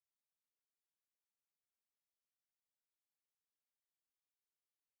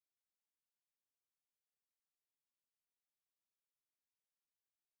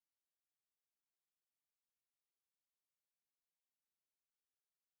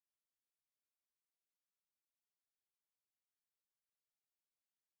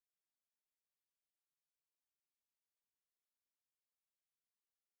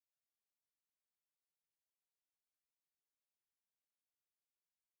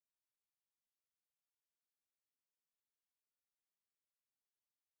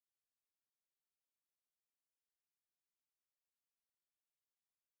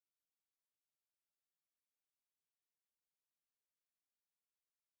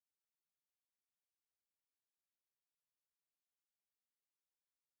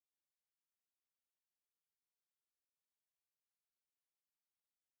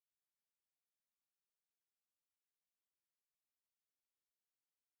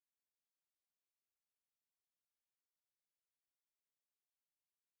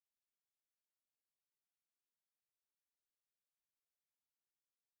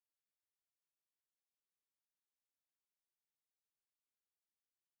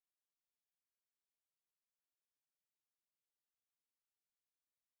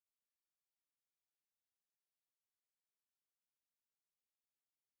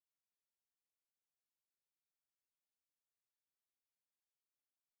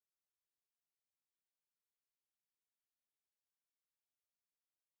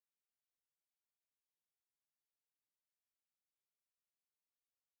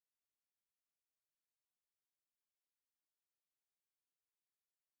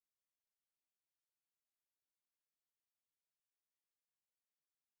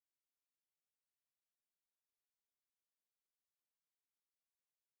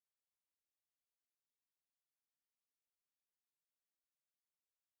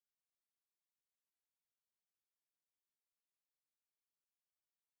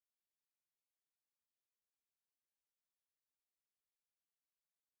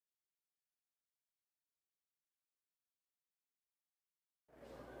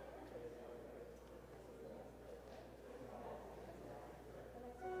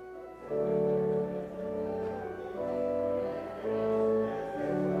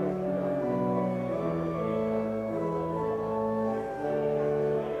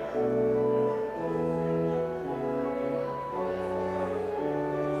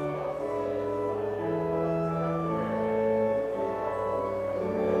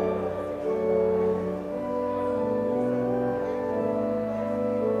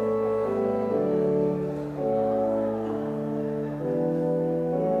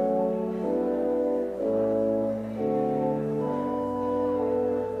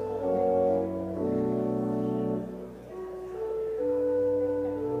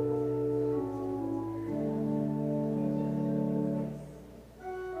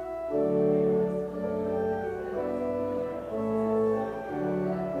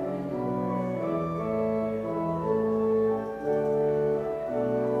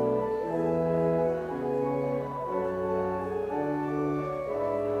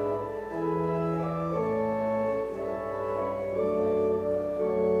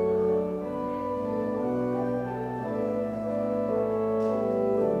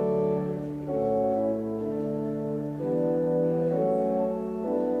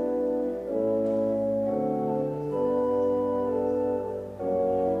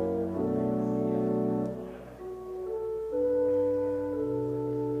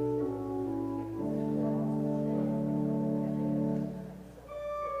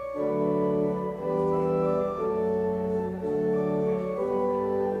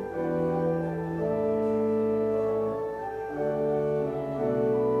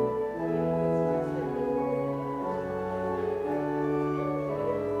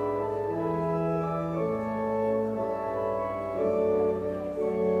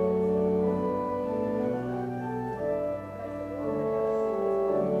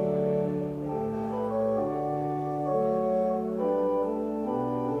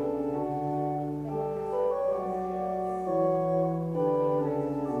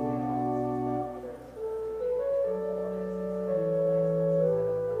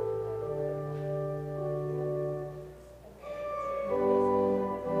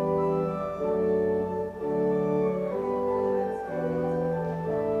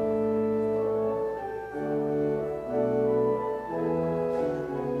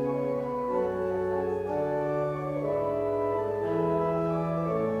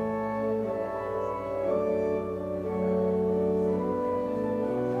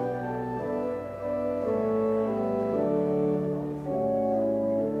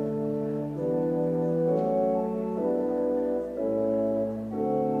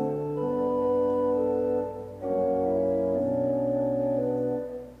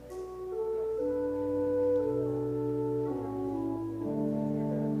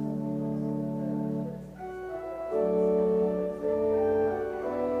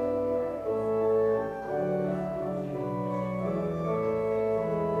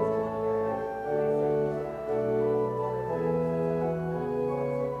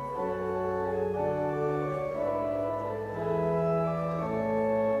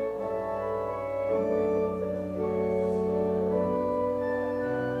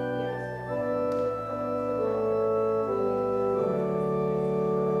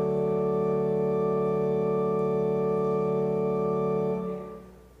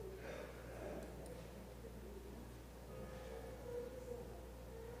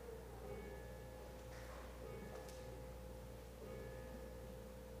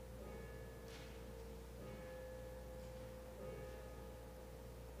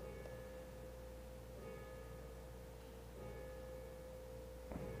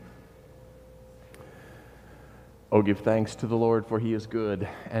Oh, give thanks to the Lord, for he is good,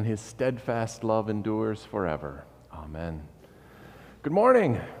 and his steadfast love endures forever. Amen. Good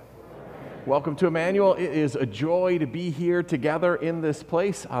morning. Welcome to Immanuel. It is a joy to be here together in this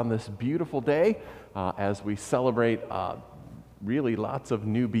place on this beautiful day as we celebrate really lots of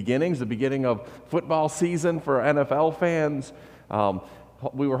new beginnings, the beginning of football season for NFL fans.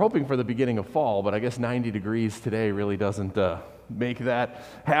 We were hoping for the beginning of fall, but I guess 90 degrees today really doesn't make that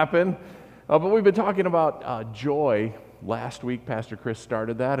happen. But we've been talking about joy. Last week, Pastor Chris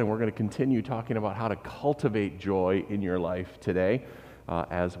started that, and we're going to continue talking about how to cultivate joy in your life today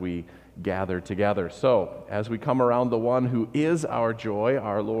as we gather together. So, as we come around the one who is our joy,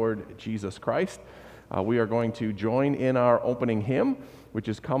 our Lord Jesus Christ, we are going to join in our opening hymn, which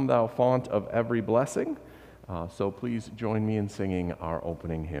is "Come Thou Fount of Every Blessing." So please join me in singing our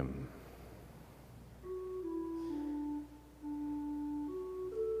opening hymn.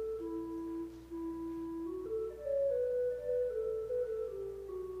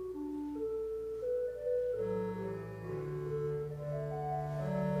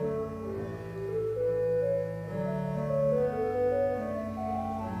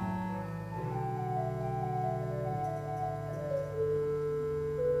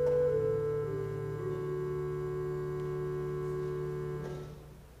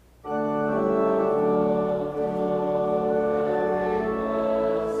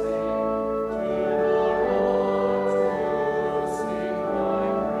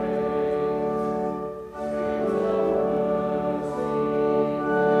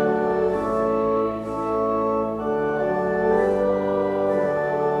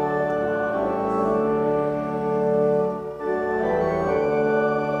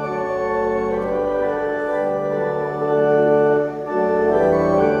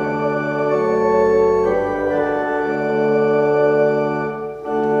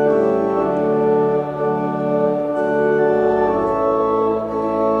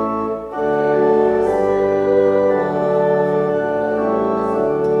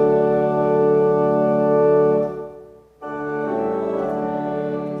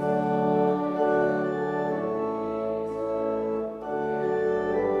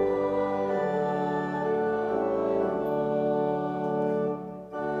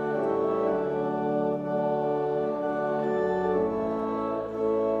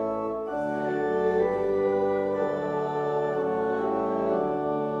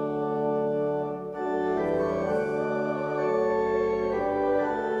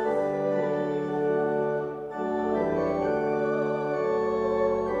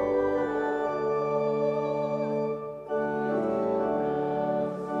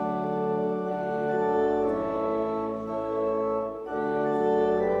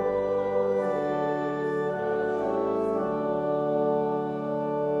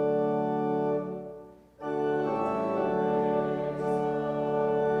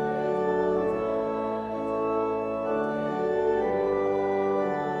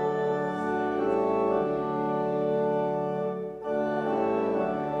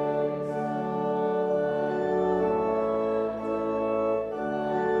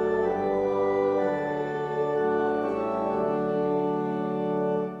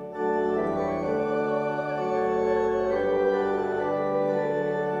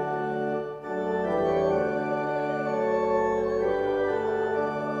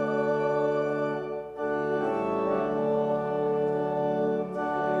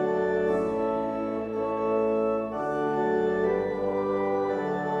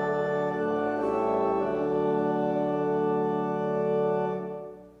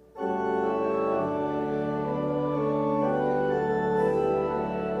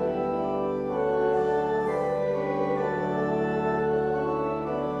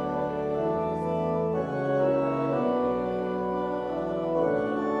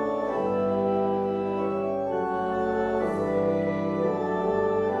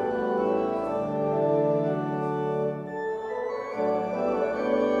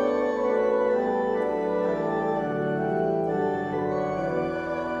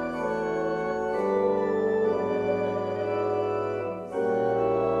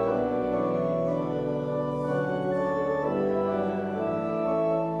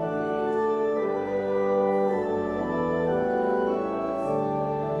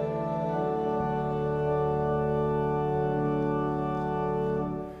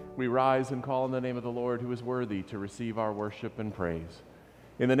 We rise and call on the name of the Lord, who is worthy to receive our worship and praise.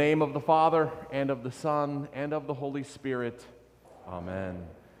 In the name of the Father, and of the Son, and of the Holy Spirit. Amen.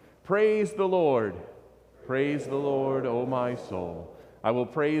 Praise the Lord. Praise the Lord, O my soul. I will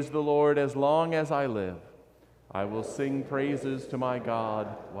praise the Lord as long as I live. I will sing praises to my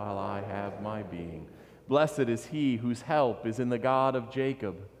God while I have my being. Blessed is he whose help is in the God of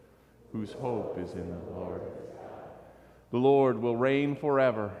Jacob, whose hope is in the Lord. The Lord will reign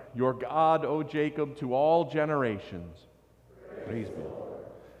forever, your God, O Jacob, to all generations. Praise be.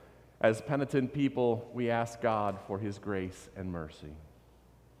 As penitent people, we ask God for his grace and mercy.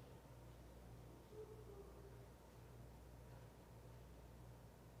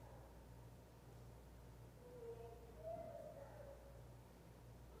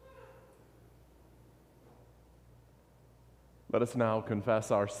 Let us now confess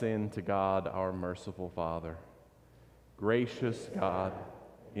our sin to God, our merciful Father. Gracious God,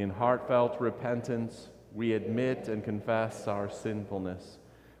 in heartfelt repentance, we admit and confess our sinfulness.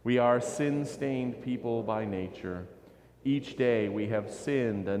 We are sin-stained people by nature. Each day we have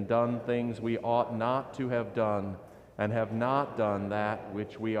sinned and done things we ought not to have done, and have not done that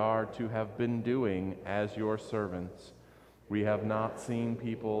which we are to have been doing as your servants. We have not seen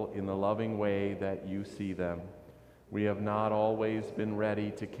people in the loving way that you see them. We have not always been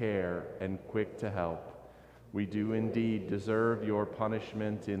ready to care and quick to help. We do indeed deserve your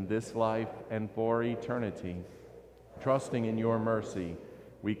punishment in this life and for eternity. Trusting in your mercy,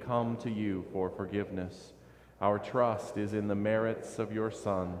 we come to you for forgiveness. Our trust is in the merits of your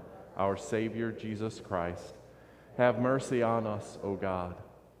Son, our Savior Jesus Christ. Have mercy on us, O God.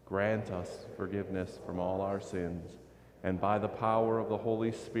 Grant us forgiveness from all our sins, and by the power of the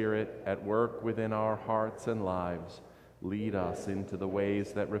Holy Spirit at work within our hearts and lives, lead us into the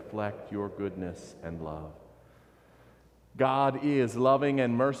ways that reflect your goodness and love. God is loving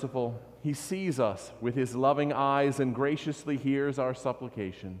and merciful. He sees us with his loving eyes and graciously hears our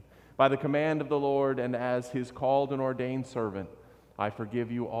supplication. By the command of the Lord and as his called and ordained servant, I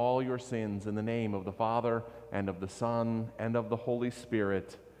forgive you all your sins in the name of the Father and of the Son and of the Holy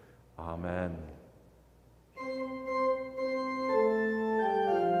Spirit. Amen.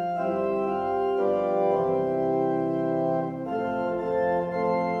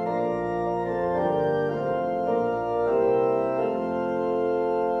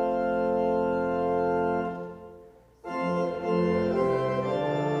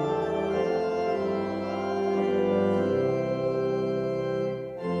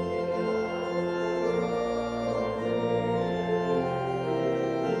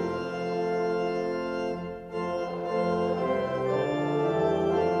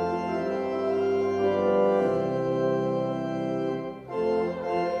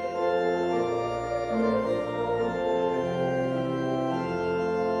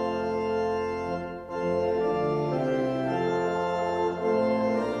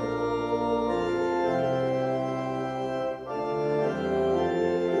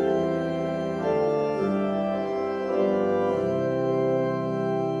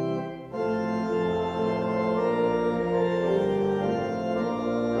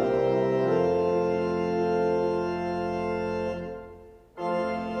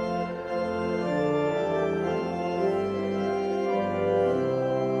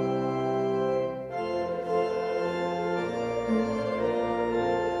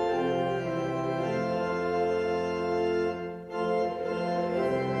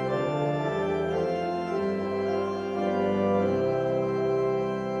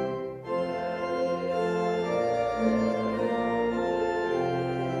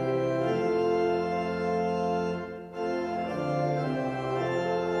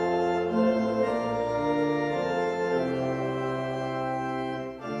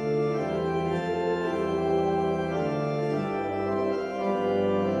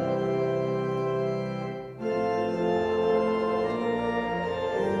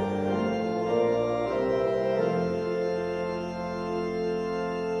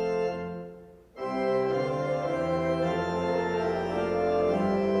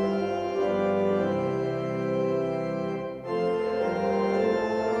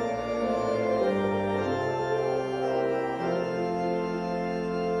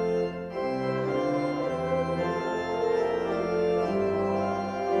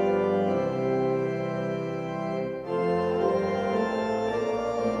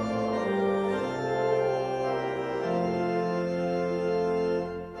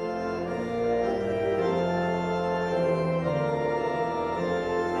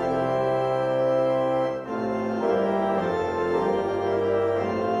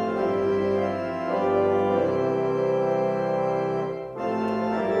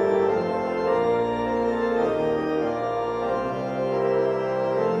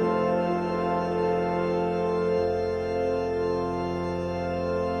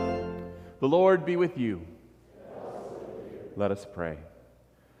 The Lord be with you. Let us pray.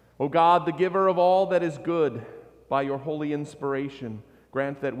 O God, the giver of all that is good, by your holy inspiration,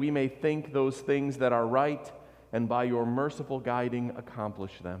 Grant that we may think those things that are right, and by your merciful guiding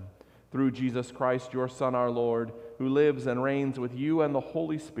accomplish them. Through Jesus Christ, your Son, our Lord, who lives and reigns with you and the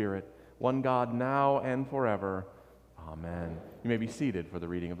Holy Spirit, one God, now and forever. Amen. You may be seated for the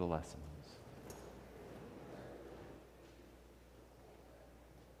reading of the lessons.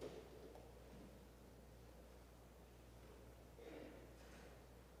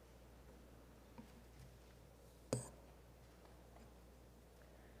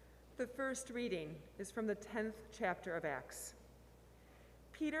 The first reading is from the 10th chapter of Acts.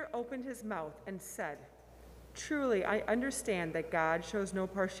 Peter opened his mouth and said, "Truly, I understand that God shows no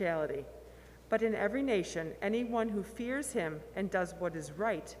partiality, but in every nation, anyone who fears him and does what is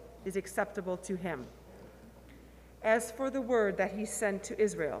right is acceptable to him. As for the word that he sent to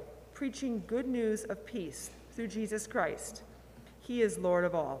Israel, preaching good news of peace through Jesus Christ, he is Lord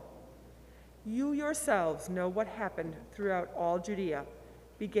of all. You yourselves know what happened throughout all Judea,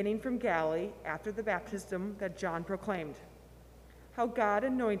 beginning from Galilee after the baptism that John proclaimed, how God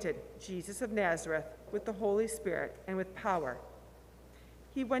anointed Jesus of Nazareth with the Holy Spirit and with power.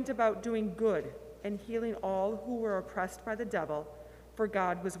 He went about doing good and healing all who were oppressed by the devil, for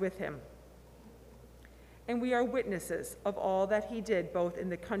God was with him. And we are witnesses of all that he did both in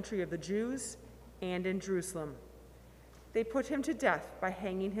the country of the Jews and in Jerusalem. They put him to death by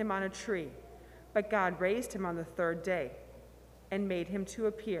hanging him on a tree, but God raised him on the third day and made him to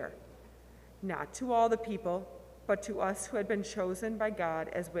appear, not to all the people, but to us who had been chosen by God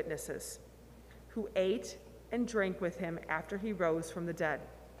as witnesses, who ate and drank with him after he rose from the dead.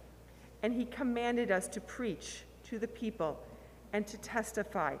 And he commanded us to preach to the people and to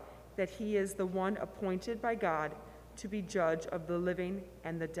testify that he is the one appointed by God to be judge of the living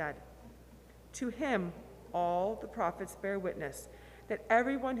and the dead. To him all the prophets bear witness that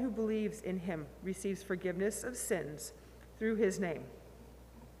everyone who believes in him receives forgiveness of sins through his name."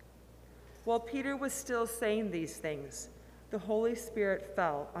 While Peter was still saying these things, the Holy Spirit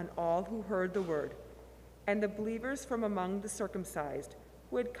fell on all who heard the word, and the believers from among the circumcised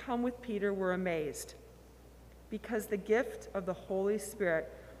who had come with Peter were amazed, because the gift of the Holy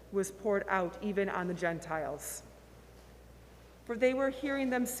Spirit was poured out even on the Gentiles. For they were hearing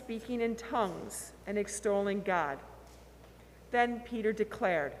them speaking in tongues and extolling God. Then Peter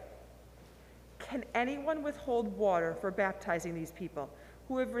declared, "Can anyone withhold water for baptizing these people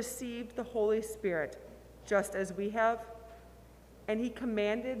who have received the Holy Spirit just as we have?" And he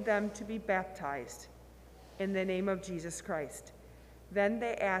commanded them to be baptized in the name of Jesus Christ. Then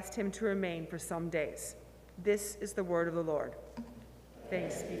they asked him to remain for some days. This is the word of the Lord.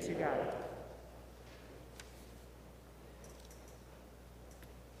 Thanks be to God.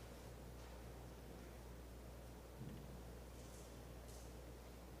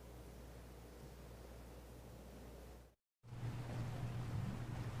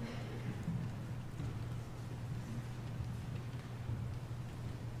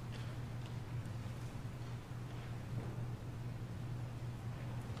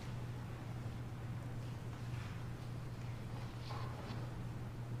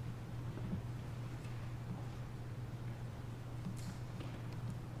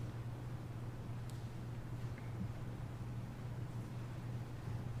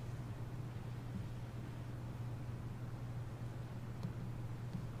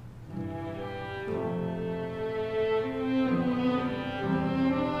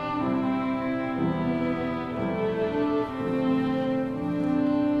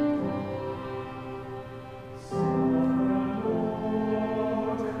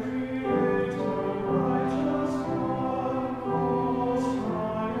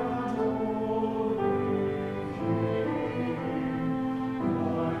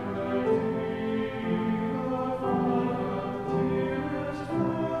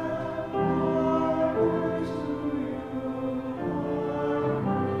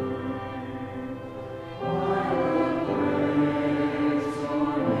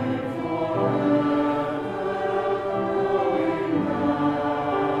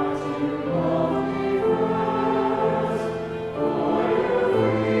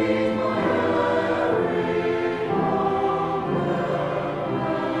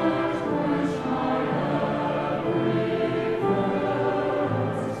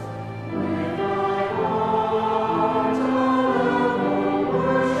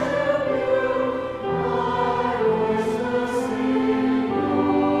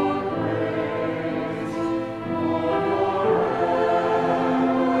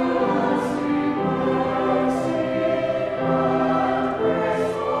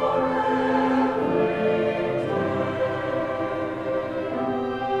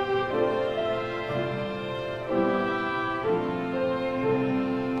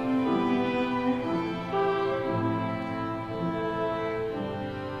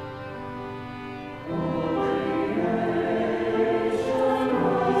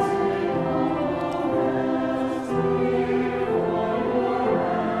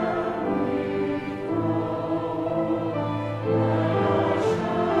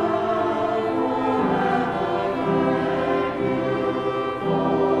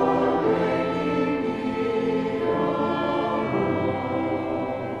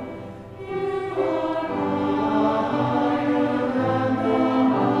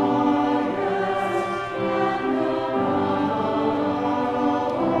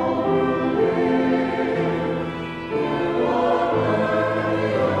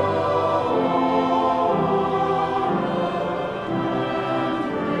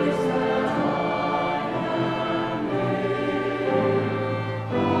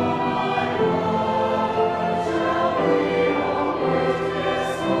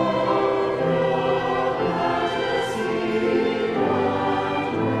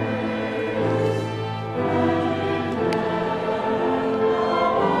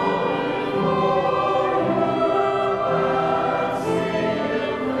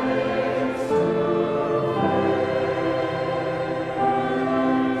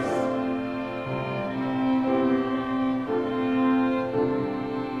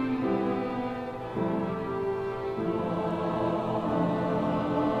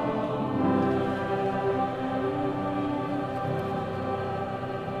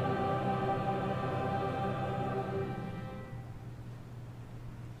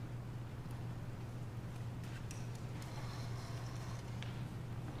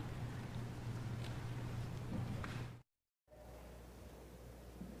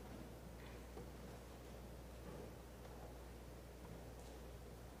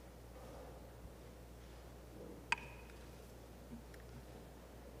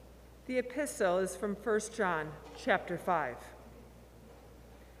 The epistle is from 1 John chapter 5.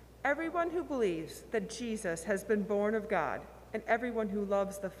 Everyone who believes that Jesus has been born of God, and everyone who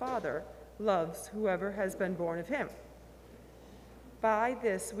loves the Father loves whoever has been born of him. By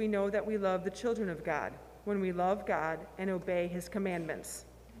this we know that we love the children of God, when we love God and obey his commandments.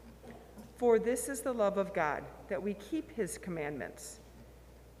 For this is the love of God, that we keep his commandments.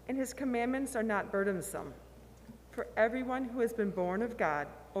 And his commandments are not burdensome. For everyone who has been born of God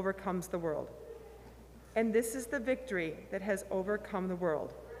overcomes the world. And this is the victory that has overcome the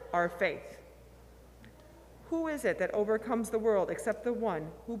world, our faith. Who is it that overcomes the world except the one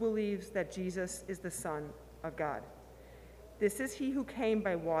who believes that Jesus is the Son of God? This is he who came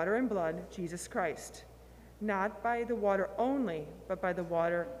by water and blood, Jesus Christ, not by the water only, but by the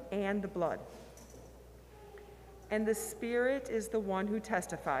water and the blood. And the Spirit is the one who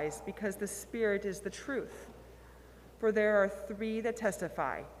testifies, because the Spirit is the truth. For there are three that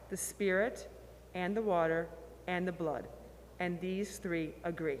testify, the Spirit and the water and the blood, and these three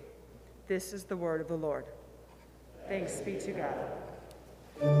agree. This is the word of the Lord. Thanks be to God.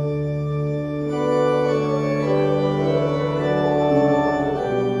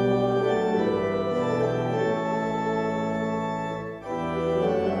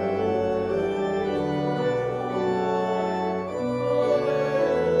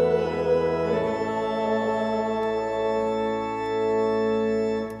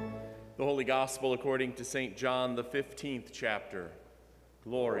 Gospel according to St. John, the 15th chapter.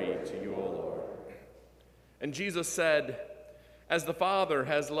 Glory to you, O Lord. And Jesus said, "As the Father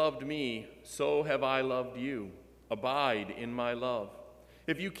has loved me, so have I loved you. Abide in my love.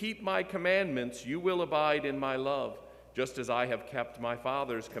 If you keep my commandments, you will abide in my love, just as I have kept my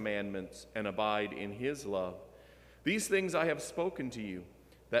Father's commandments and abide in his love. These things I have spoken to you,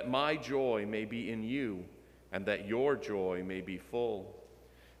 that my joy may be in you, and that your joy may be full.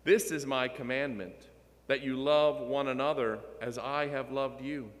 This is my commandment, that you love one another as I have loved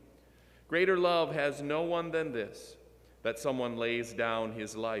you. Greater love has no one than this, that someone lays down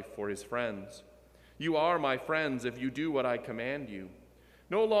his life for his friends. You are my friends if you do what I command you.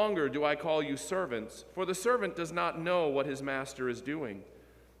 No longer do I call you servants, for the servant does not know what his master is doing,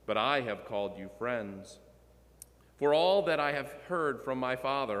 but I have called you friends. For all that I have heard from my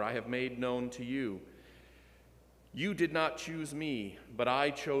Father I have made known to you. You did not choose me, but I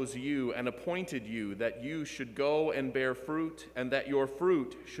chose you and appointed you that you should go and bear fruit, and that your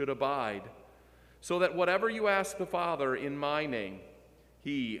fruit should abide, so that whatever you ask the Father in my name,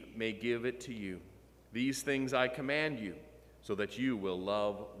 he may give it to you. These things I command you, so that you will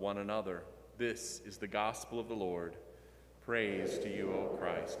love one another. This is the gospel of the Lord. Praise to you, O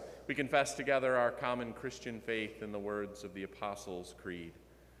Christ." We confess together our common Christian faith in the words of the Apostles' Creed,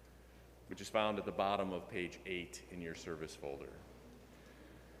 which is found at the bottom of page 8 in your service folder.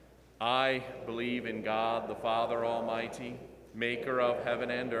 I believe in God, the Father Almighty, maker of heaven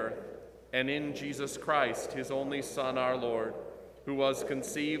and earth, and in Jesus Christ, his only Son, our Lord, who was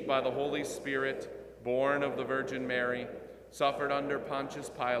conceived by the Holy Spirit, born of the Virgin Mary, suffered under Pontius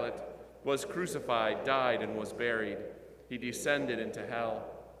Pilate, was crucified, died, and was buried. He descended into hell.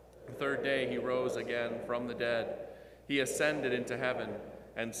 The third day he rose again from the dead. He ascended into heaven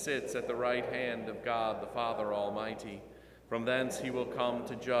and sits at the right hand of God the Father Almighty. From thence he will come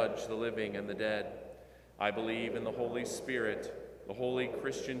to judge the living and the dead. I believe in the Holy Spirit, the holy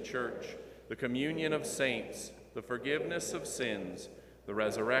Christian Church, the communion of saints, the forgiveness of sins, the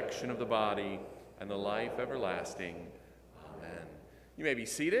resurrection of the body, and the life everlasting. Amen. You may be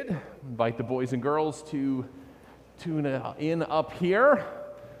seated. Invite the boys and girls to tune in up here.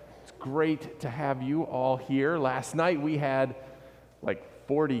 It's great to have you all here. Last night we had like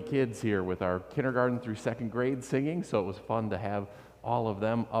 40 kids here with our kindergarten through second grade singing, so it was fun to have all of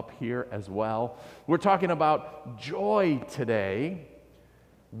them up here as well. We're talking about joy today.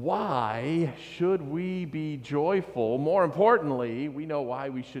 Why should we be joyful? More importantly, we know why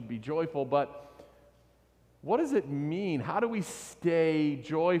we should be joyful, but what does it mean? How do we stay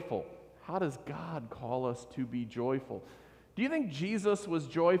joyful? How does God call us to be joyful? Do you think Jesus was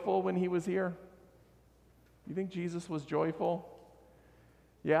joyful when he was here? You think Jesus was joyful?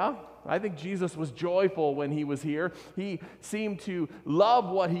 Yeah, I think Jesus was joyful when he was here. He seemed to love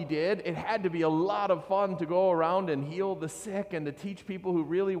what he did. It had to be a lot of fun to go around and heal the sick and to teach people who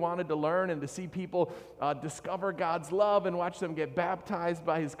really wanted to learn and to see people discover God's love and watch them get baptized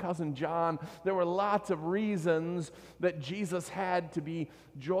by his cousin John. There were lots of reasons that Jesus had to be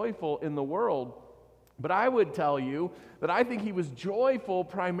joyful in the world. But I would tell you that I think he was joyful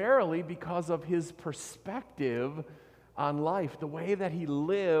primarily because of his perspective on life, the way that he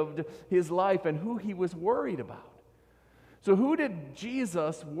lived his life and who he was worried about. So who did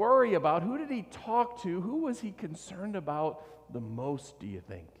Jesus worry about? Who did he talk to? Who was he concerned about the most, do you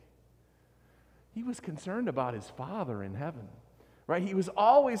think? He was concerned about his Father in heaven, right? He was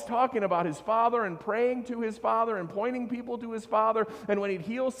always talking about his Father and praying to his Father and pointing people to his Father. And when he'd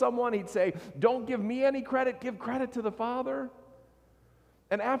heal someone, he'd say, don't give me any credit, give credit to the Father.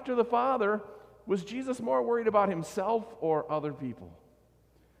 And after the Father, was Jesus more worried about himself or other people?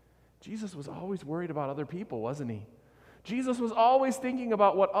 Jesus was always worried about other people, wasn't he? Jesus was always thinking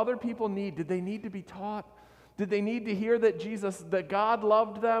about what other people need. Did they need to be taught? Did they need to hear that God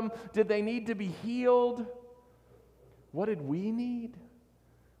loved them? Did they need to be healed? What did we need?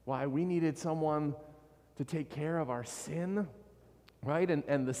 Why, we needed someone to take care of our sin, right?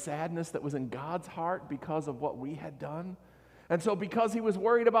 And the sadness that was in God's heart because of what we had done. And so because he was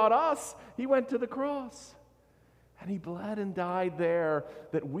worried about us, he went to the cross. And he bled and died there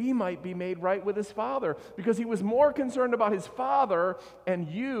that we might be made right with his Father, because he was more concerned about his Father and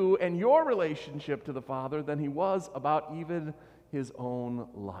you and your relationship to the Father than he was about even his own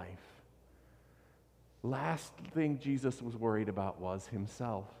life. Last thing Jesus was worried about was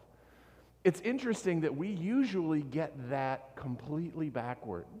himself. It's interesting that we usually get that completely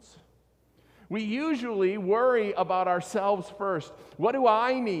backwards. We usually worry about ourselves first. What do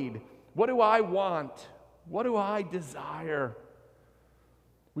I need? What do I want? What do I desire?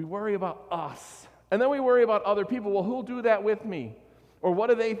 We worry about us. And then we worry about other people. Well, who'll do that with me? Or what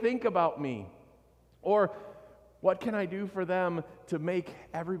do they think about me? Or what can I do for them to make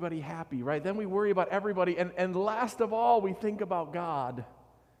everybody happy, right? Then we worry about everybody. And last of all, we think about God.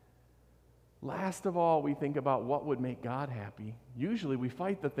 Last of all, we think about what would make God happy. Usually we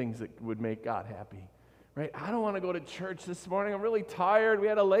fight the things that would make God happy. Right? I don't want to go to church this morning. I'm really tired. We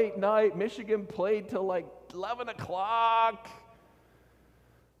had a late night. Michigan played till like 11 o'clock.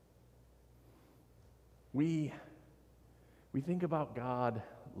 We think about God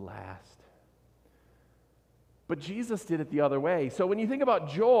last. But Jesus did it the other way. So when you think about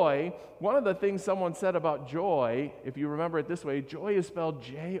joy, one of the things someone said about joy, if you remember it this way, joy is spelled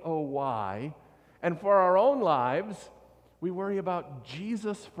J-O-Y. And for our own lives, we worry about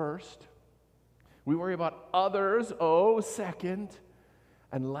Jesus first. We worry about others, second.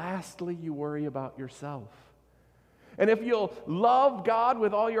 And lastly, you worry about yourself. And if you'll love God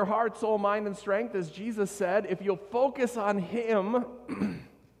with all your heart, soul, mind, and strength, as Jesus said, if you'll focus on him,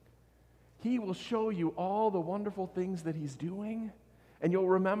 he will show you all the wonderful things that he's doing. And you'll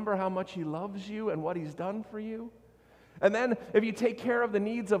remember how much he loves you and what he's done for you. And then if you take care of the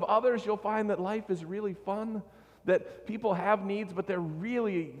needs of others, you'll find that life is really fun. That people have needs, but they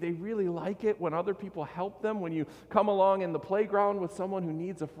really like it when other people help them. When you come along in the playground with someone who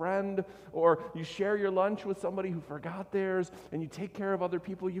needs a friend, or you share your lunch with somebody who forgot theirs, and you take care of other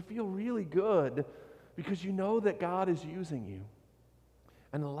people, you feel really good because you know that God is using you.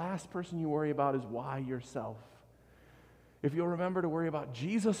 And the last person you worry about is why yourself. If you'll remember to worry about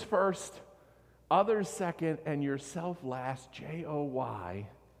Jesus first, others second, and yourself last, J-O-Y,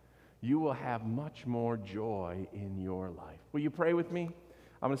 you will have much more joy in your life. Will you pray with me?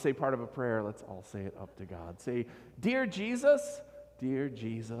 I'm going to say part of a prayer. Let's all say it up to God. Say, dear Jesus,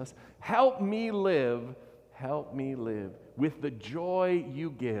 help me live with the joy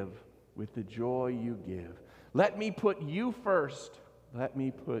you give, Let me put you first.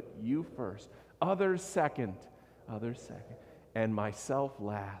 Others second, and myself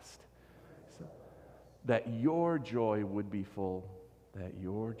last, so that your joy would be full.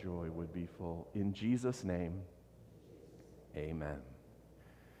 In Jesus' name, amen.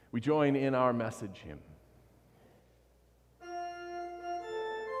 We join in our message hymn.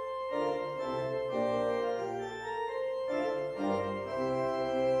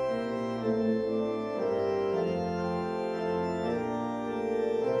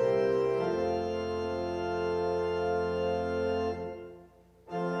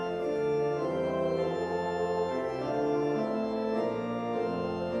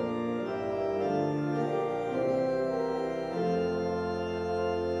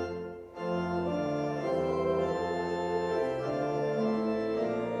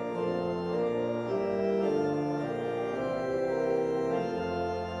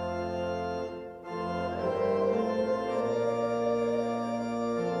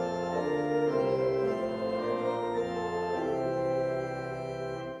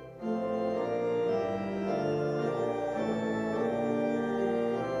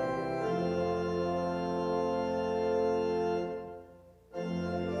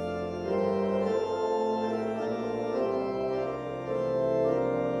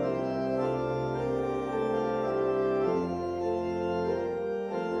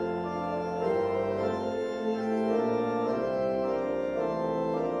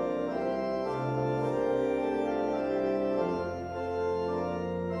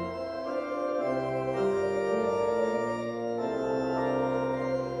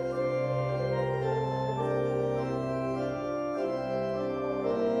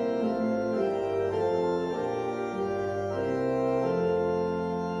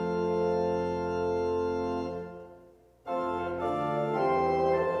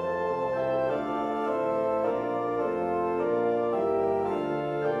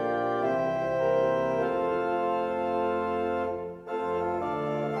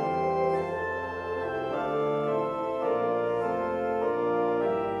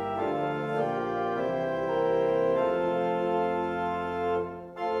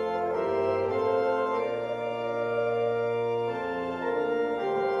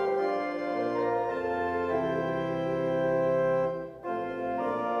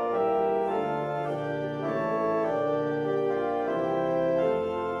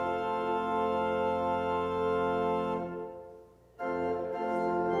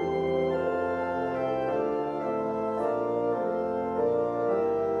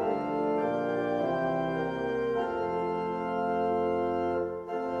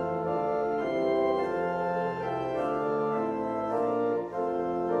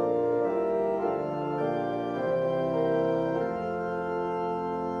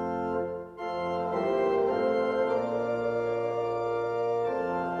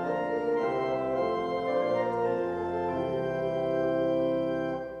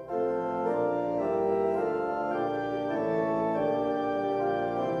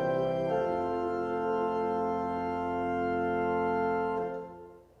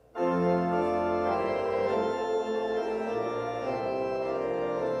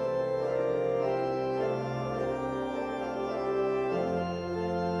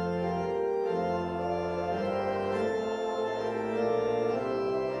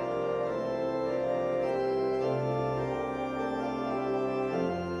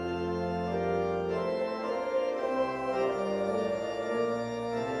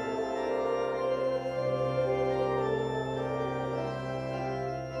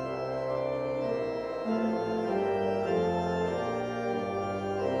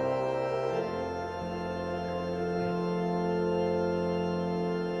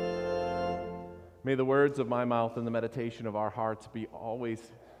 May the words of my mouth and the meditation of our hearts be always,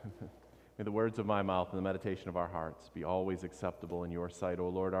 may the words of my mouth and the meditation of our hearts be always acceptable in your sight, O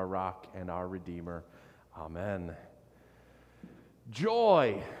Lord, our rock and our Redeemer. Amen.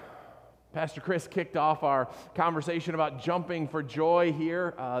 Joy. Pastor Chris kicked off our conversation about jumping for joy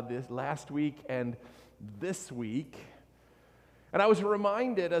here this last week and this week. And I was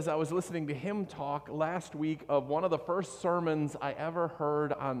reminded as I was listening to him talk last week of one of the first sermons I ever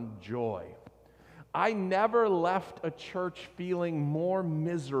heard on joy. I never left a church feeling more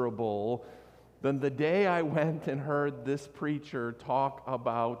miserable than the day I went and heard this preacher talk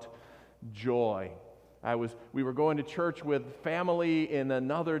about joy. We were going to church with family in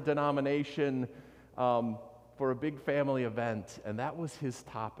another denomination for a big family event, and that was his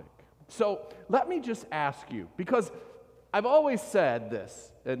topic. So let me just ask you, because I've always said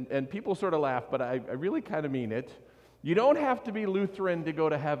this, and people sort of laugh, but I really kind of mean it. You don't have to be Lutheran to go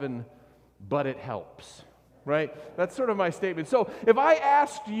to heaven, but it helps, right? That's sort of my statement. So if I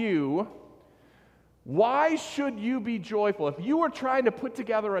asked you, why should you be joyful? If you were trying to put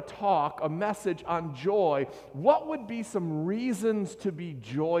together a message on joy, what would be some reasons to be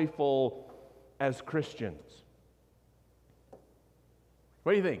joyful as Christians?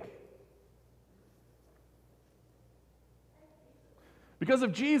 What do you think? Because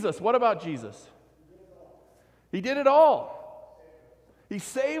of Jesus. What about Jesus? He did it all. He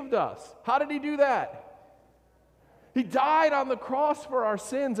saved us. How did he do that? He died on the cross for our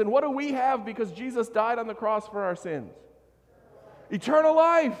sins. And what do we have because Jesus died on the cross for our sins? Eternal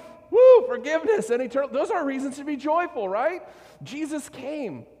life. Woo! Forgiveness and eternal. Those are reasons to be joyful, right? Jesus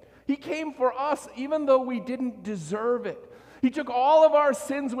came. He came for us even though we didn't deserve it. He took all of our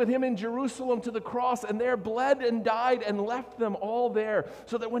sins with him in Jerusalem to the cross and there bled and died and left them all there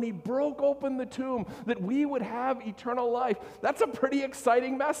so that when he broke open the tomb that we would have eternal life. That's a pretty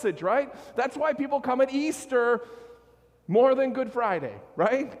exciting message, right? That's why people come at Easter more than Good Friday,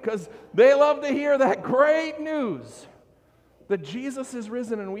 right? Because they love to hear that great news that Jesus is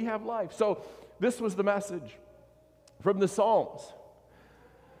risen and we have life. So this was the message from the Psalms.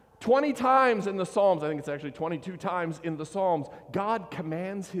 20 times in the Psalms, I think it's actually 22 times in the Psalms, God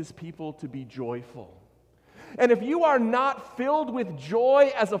commands his people to be joyful. And if you are not filled with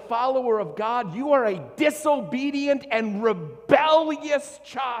joy as a follower of God, you are a disobedient and rebellious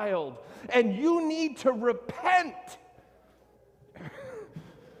child, and you need to repent.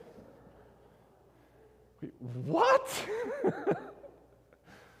 Wait, what?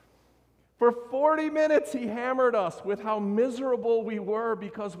 For 40 minutes, he hammered us with how miserable we were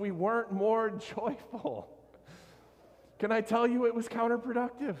because we weren't more joyful. Can I tell you it was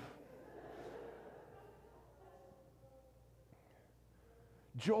counterproductive?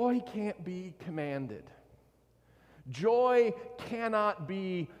 Joy can't be commanded. Joy cannot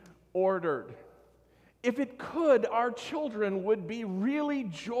be ordered. If it could, our children would be really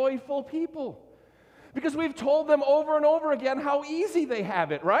joyful people. Because we've told them over and over again how easy they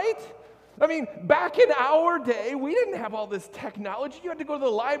have it, right? I mean, back in our day, we didn't have all this technology. You had to go to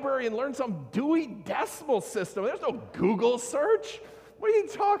the library and learn some Dewey Decimal System. There's no Google search. What are you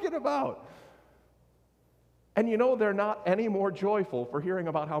talking about? And you know, they're not any more joyful for hearing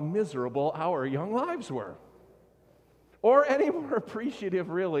about how miserable our young lives were. Or any more appreciative,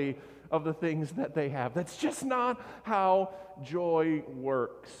 really, of the things that they have. That's just not how joy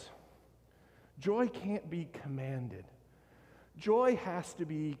works. Joy can't be commanded. Joy has to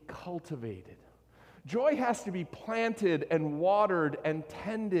be cultivated. Joy has to be planted and watered and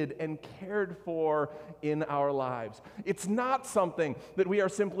tended and cared for in our lives. It's not something that we are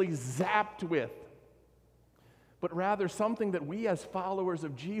simply zapped with, but rather something that we as followers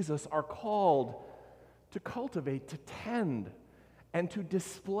of Jesus are called to cultivate, to tend, and to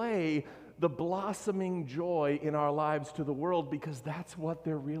display the blossoming joy in our lives to the world because that's what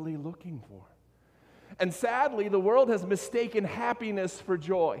they're really looking for. And sadly, the world has mistaken happiness for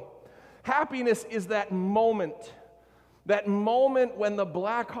joy. Happiness is that moment when the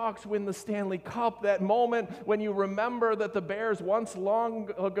Blackhawks win the Stanley Cup, that moment when you remember that the Bears once long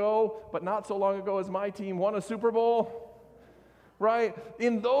ago, but not so long ago as my team, won a Super Bowl, right?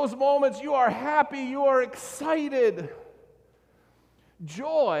 In those moments, you are happy, you are excited.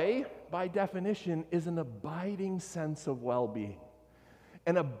 Joy, by definition, is an abiding sense of well-being.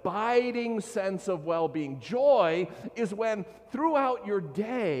 An abiding sense of well-being. Joy is when throughout your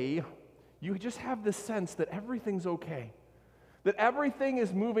day, you just have this sense that everything's okay, that everything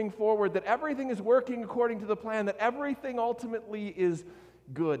is moving forward, that everything is working according to the plan, that everything ultimately is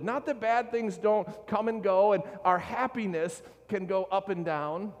good. Not that bad things don't come and go, and our happiness can go up and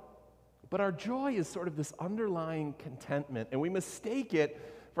down, but our joy is sort of this underlying contentment, and we mistake it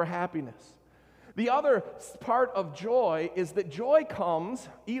for happiness. The other part of joy is that joy comes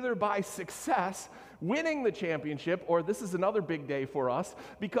either by success, winning the championship, or this is another big day for us,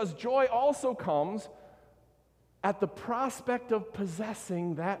 because joy also comes at the prospect of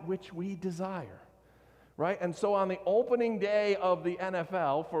possessing that which we desire. Right? And so on the opening day of the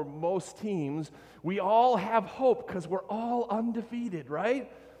NFL, for most teams, we all have hope because we're all undefeated,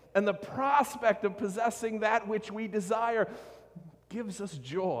 right? And the prospect of possessing that which we desire gives us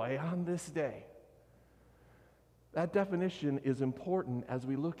joy on this day. That definition is important as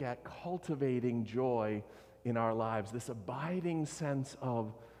we look at cultivating joy in our lives, this abiding sense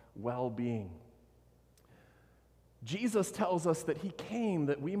of well-being. Jesus tells us that he came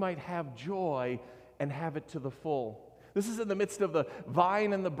that we might have joy and have it to the full. This is in the midst of the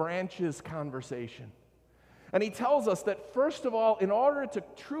vine and the branches conversation. And he tells us that, first of all, in order to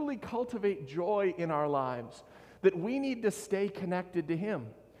truly cultivate joy in our lives, that we need to stay connected to him.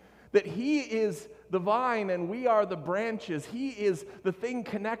 That he is the vine and we are the branches. He is the thing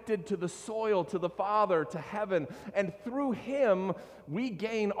connected to the soil, to the Father, to heaven. And through him, we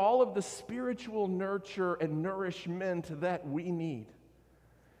gain all of the spiritual nurture and nourishment that we need.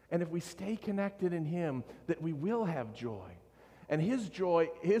 And if we stay connected in him, that we will have joy. And his joy,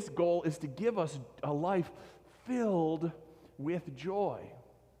 his goal is to give us a life filled with joy.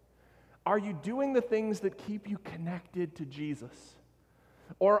 Are you doing the things that keep you connected to Jesus?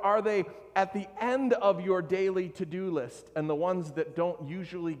 Or are they at the end of your daily to-do list and the ones that don't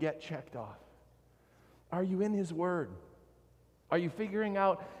usually get checked off? Are you in his word? Are you figuring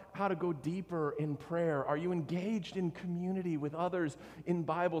out how to go deeper in prayer? Are you engaged in community with others in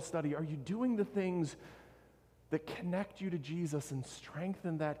Bible study? Are you doing the things that connect you to Jesus and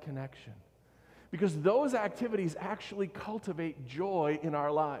strengthen that connection? Because those activities actually cultivate joy in our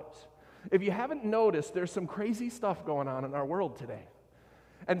lives. If you haven't noticed, there's some crazy stuff going on in our world today.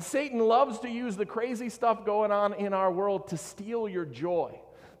 And Satan loves to use the crazy stuff going on in our world to steal your joy.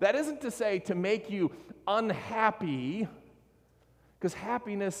 That isn't to say to make you unhappy, because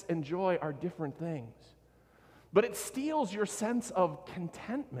happiness and joy are different things. But it steals your sense of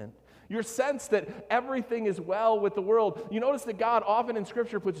contentment, your sense that everything is well with the world. You notice that God often in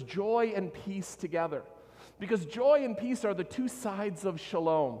Scripture puts joy and peace together, because joy and peace are the two sides of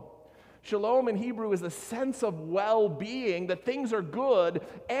shalom. Shalom in Hebrew is a sense of well-being, that things are good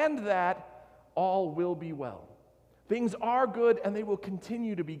and that all will be well. Things are good and they will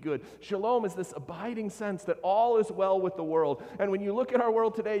continue to be good. Shalom is this abiding sense that all is well with the world. And when you look at our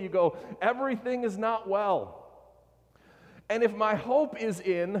world today, you go, everything is not well. And if my hope is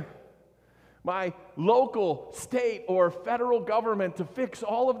in my local, state, or federal government to fix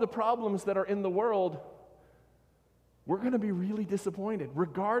all of the problems that are in the world, we're going to be really disappointed,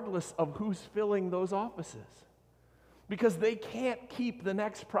 regardless of who's filling those offices. Because they can't keep the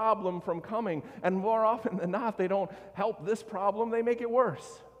next problem from coming. And more often than not, they don't help this problem, they make it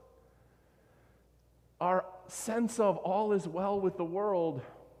worse. Our sense of all is well with the world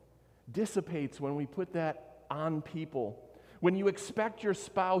dissipates when we put that on people. When you expect your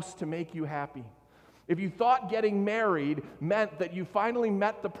spouse to make you happy. If you thought getting married meant that you finally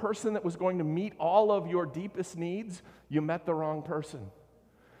met the person that was going to meet all of your deepest needs, you met the wrong person.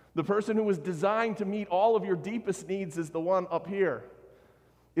 The person who was designed to meet all of your deepest needs is the one up here,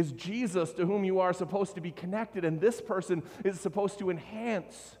 is Jesus, to whom you are supposed to be connected, and this person is supposed to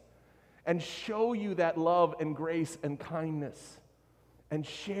enhance and show you that love and grace and kindness and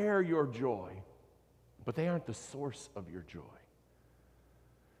share your joy, but they aren't the source of your joy.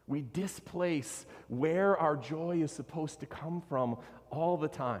 We displace where our joy is supposed to come from all the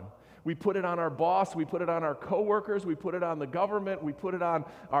time. We put it on our boss, we put it on our coworkers, we put it on the government, we put it on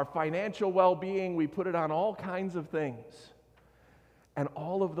our financial well-being, we put it on all kinds of things. And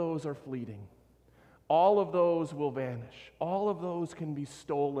all of those are fleeting. All of those will vanish. All of those can be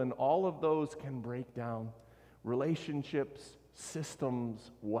stolen. All of those can break down. Relationships,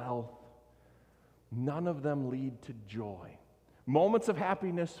 systems, wealth. None of them lead to joy. Moments of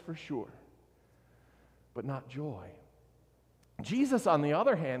happiness for sure, but not joy. Jesus, on the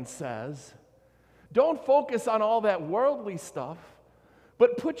other hand, says, don't focus on all that worldly stuff,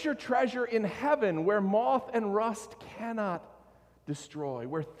 but put your treasure in heaven where moth and rust cannot destroy,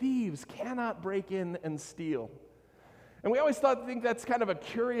 where thieves cannot break in and steal. And we always think that's kind of a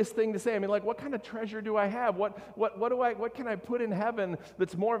curious thing to say. I mean, like, what kind of treasure do I have? What can I put in heaven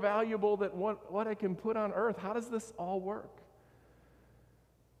that's more valuable than what I can put on earth? How does this all work?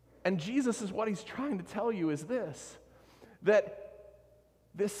 And Jesus is what he's trying to tell you is this, that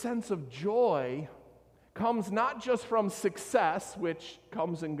this sense of joy comes not just from success, which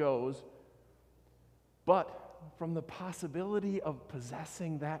comes and goes, but from the possibility of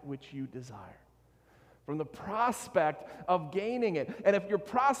possessing that which you desire. from the prospect of gaining it. And if your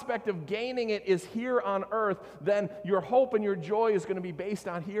prospect of gaining it is here on earth, then your hope and your joy is going to be based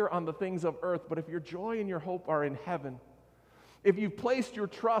on here on the things of earth. But if your joy and your hope are in heaven, if you've placed your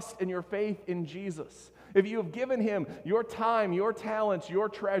trust and your faith in Jesus, if you have given him your time, your talents, your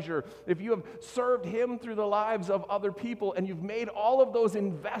treasure, if you have served him through the lives of other people, and you've made all of those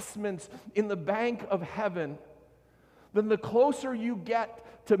investments in the bank of heaven, then the closer you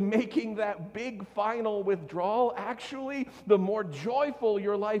get to making that big final withdrawal, actually, the more joyful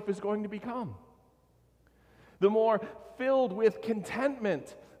your life is going to become. The more filled with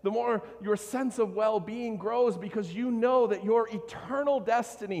contentment, the more your sense of well-being grows, because you know that your eternal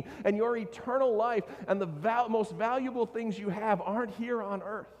destiny and your eternal life and the most valuable things you have aren't here on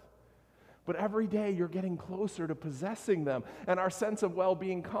earth. But every day you're getting closer to possessing them. And our sense of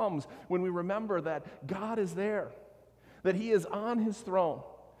well-being comes when we remember that God is there, that he is on his throne.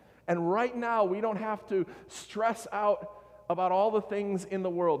 And right now we don't have to stress out about all the things in the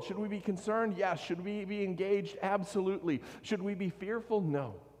world. Should we be concerned? Yes. Should we be engaged? Absolutely. Should we be fearful?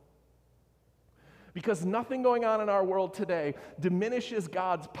 No. Because nothing going on in our world today diminishes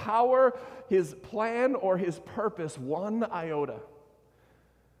God's power, his plan, or his purpose one iota.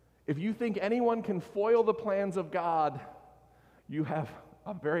 If you think anyone can foil the plans of God, you have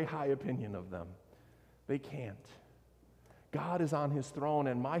a very high opinion of them. They can't. God is on his throne,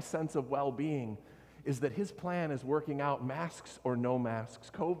 and my sense of well-being is that his plan is working out, masks or no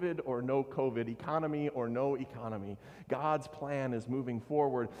masks, COVID or no COVID, economy or no economy. God's plan is moving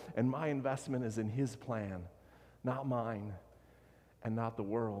forward, and my investment is in his plan, not mine and not the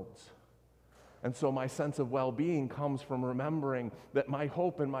world's. And so my sense of well-being comes from remembering that my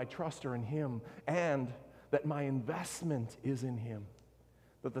hope and my trust are in him, and that my investment is in him,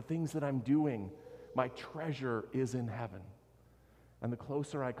 that the things that I'm doing, my treasure is in heaven. And the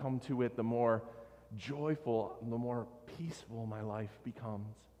closer I come to it, the more joyful, the more peaceful my life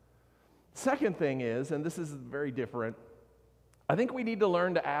becomes. Second thing is, and this is very different, I think we need to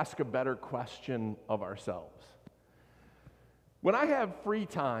learn to ask a better question of ourselves. When I have free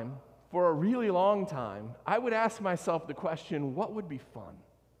time, for a really long time, I would ask myself the question, what would be fun?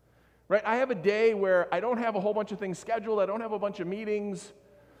 Right? I have a day where I don't have a whole bunch of things scheduled, I don't have a bunch of meetings.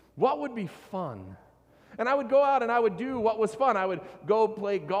 What would be fun? And I would go out and I would do what was fun. I would go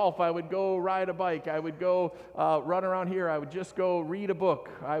play golf. I would go ride a bike. I would go run around here. I would just go read a book.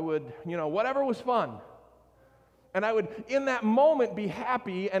 I would, whatever was fun. And I would, in that moment, be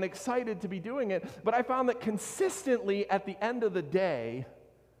happy and excited to be doing it. But I found that consistently at the end of the day,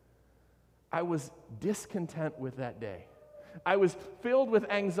 I was discontent with that day. I was filled with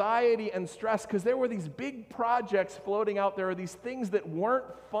anxiety and stress because there were these big projects floating out there, these things that weren't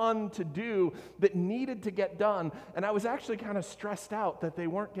fun to do that needed to get done, and I was actually kind of stressed out that they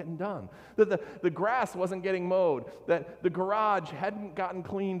weren't getting done, that the grass wasn't getting mowed, that the garage hadn't gotten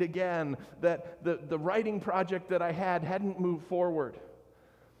cleaned again, that the writing project that I had hadn't moved forward.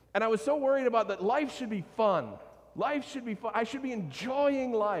 And I was so worried about that life should be fun. Life should be fun. I should be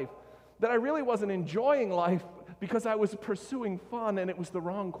enjoying life, that I really wasn't enjoying life because I was pursuing fun, and it was the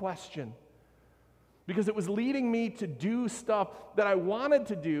wrong question. Because it was leading me to do stuff that I wanted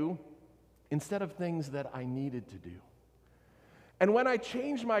to do instead of things that I needed to do. And when I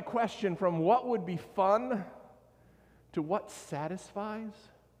changed my question from what would be fun to what satisfies,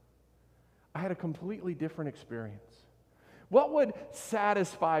 I had a completely different experience. What would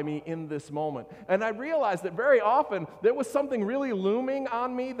satisfy me in this moment? And I realized that very often there was something really looming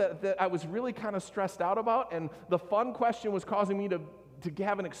on me that I was really kind of stressed out about, and the fun question was causing me to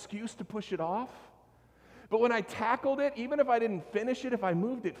have an excuse to push it off. But when I tackled it, even if I didn't finish it, if I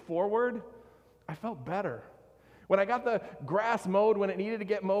moved it forward, I felt better. When I got the grass mowed when it needed to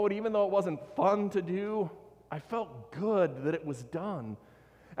get mowed, even though it wasn't fun to do, I felt good that it was done.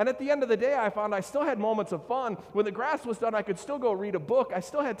 And at the end of the day, I found I still had moments of fun. When the grass was done, I could still go read a book. I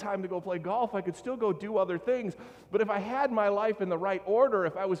still had time to go play golf. I could still go do other things. But if I had my life in the right order,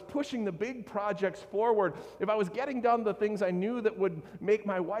 if I was pushing the big projects forward, if I was getting done the things I knew that would make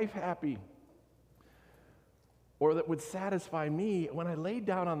my wife happy, or that would satisfy me, when I laid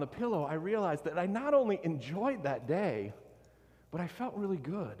down on the pillow, I realized that I not only enjoyed that day, but I felt really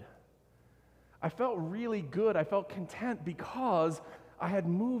good. I felt really good. I felt content because I had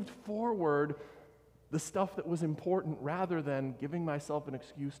moved forward the stuff that was important rather than giving myself an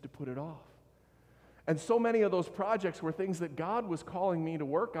excuse to put it off. And so many of those projects were things that God was calling me to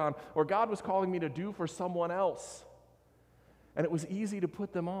work on, or God was calling me to do for someone else. And it was easy to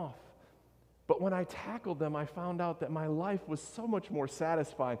put them off. But when I tackled them, I found out that my life was so much more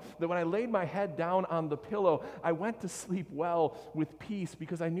satisfying, that when I laid my head down on the pillow, I went to sleep well with peace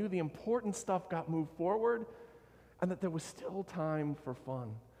because I knew the important stuff got moved forward and that there was still time for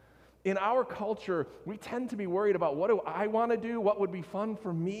fun. In our culture, we tend to be worried about what do I want to do, what would be fun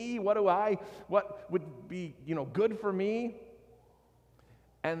for me, what would be, good for me.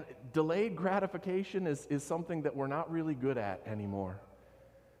 And delayed gratification is something that we're not really good at anymore.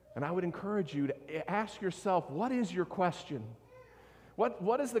 And I would encourage you to ask yourself, what is your question?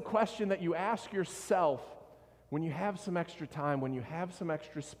 What is the question that you ask yourself when you have some extra time, when you have some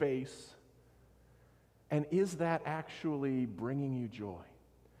extra space? And is that actually bringing you joy?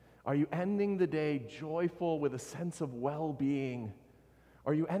 Are you ending the day joyful with a sense of well-being?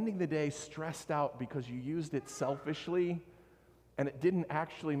 Are you ending the day stressed out because you used it selfishly and it didn't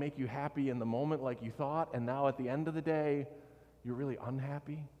actually make you happy in the moment like you thought, and now at the end of the day, you're really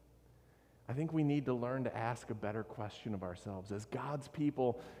unhappy? I think we need to learn to ask a better question of ourselves. As God's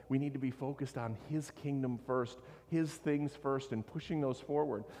people, we need to be focused on His kingdom first, His things first, and pushing those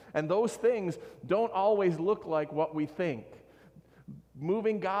forward. And those things don't always look like what we think.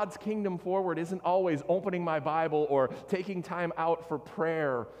 Moving God's kingdom forward isn't always opening my Bible or taking time out for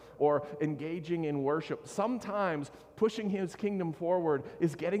prayer or engaging in worship. Sometimes pushing His kingdom forward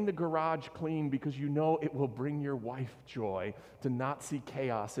is getting the garage clean because you know it will bring your wife joy to not see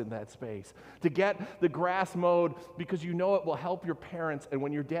chaos in that space. To get the grass mowed because you know it will help your parents, and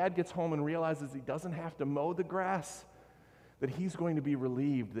when your dad gets home and realizes he doesn't have to mow the grass, that he's going to be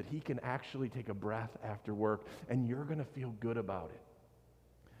relieved that he can actually take a breath after work, and you're going to feel good about it.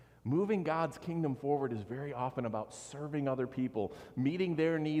 Moving God's kingdom forward is very often about serving other people, meeting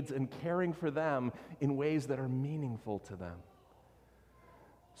their needs, and caring for them in ways that are meaningful to them.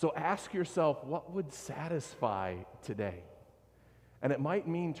 So ask yourself, what would satisfy today? And it might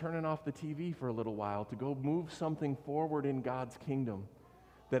mean turning off the TV for a little while to go move something forward in God's kingdom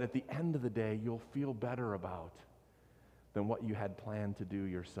that at the end of the day you'll feel better about than what you had planned to do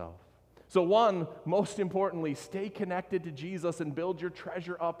yourself. So one, most importantly, stay connected to Jesus and build your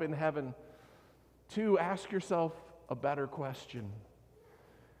treasure up in heaven. Two, ask yourself a better question.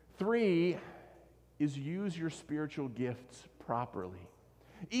 Three is use your spiritual gifts properly.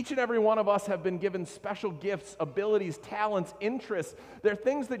 Each and every one of us have been given special gifts, abilities, talents, interests. They're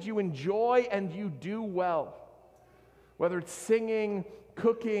things that you enjoy and you do well. Whether it's singing,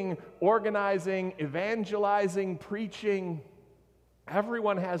 cooking, organizing, evangelizing, preaching,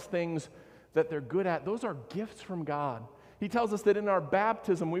 everyone has things that they're good at. Those are gifts from God. He tells us that in our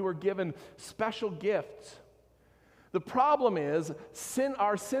baptism we were given special gifts. The problem is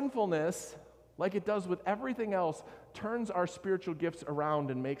our sinfulness, like it does with everything else, turns our spiritual gifts around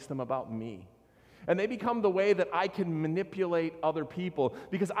and makes them about me. And they become the way that I can manipulate other people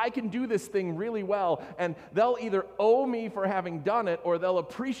because I can do this thing really well, and they'll either owe me for having done it or they'll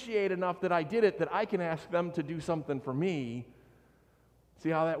appreciate enough that I did it that I can ask them to do something for me. See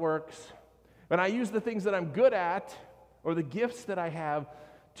how that works? And I use the things that I'm good at or the gifts that I have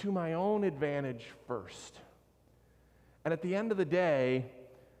to my own advantage first. And at the end of the day,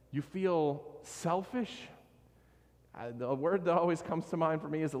 you feel selfish. The word that always comes to mind for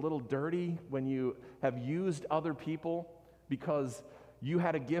me is a little dirty when you have used other people because you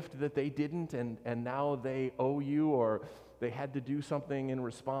had a gift that they didn't, and now they owe you or they had to do something in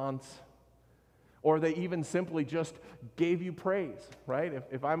response. Or they even simply just gave you praise, right?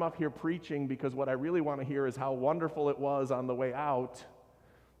 If I'm up here preaching because what I really want to hear is how wonderful it was on the way out,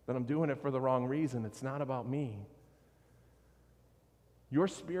 then I'm doing it for the wrong reason. It's not about me. Your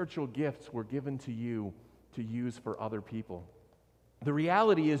spiritual gifts were given to you to use for other people. The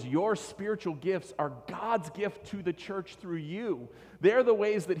reality is your spiritual gifts are God's gift to the church through you. They're the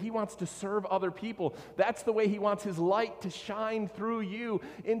ways that He wants to serve other people. That's the way He wants His light to shine through you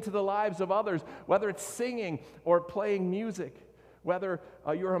into the lives of others, whether it's singing or playing music, whether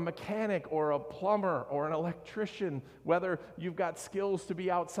you're a mechanic or a plumber or an electrician, whether you've got skills to be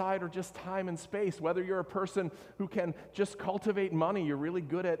outside or just time and space, whether you're a person who can just cultivate money, you're really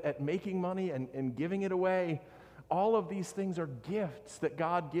good at making money and giving it away. All of these things are gifts that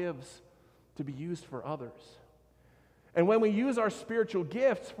God gives to be used for others. And when we use our spiritual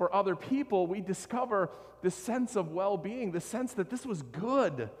gifts for other people, we discover this sense of well-being, the sense that this was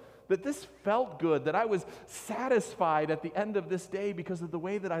good, that this felt good, that I was satisfied at the end of this day because of the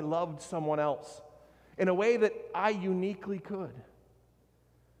way that I loved someone else in a way that I uniquely could.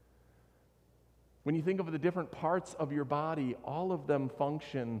 When you think of the different parts of your body, all of them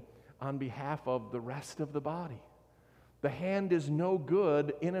function on behalf of the rest of the body. The hand is no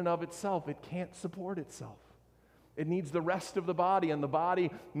good in and of itself. It can't support itself. It needs the rest of the body, and the body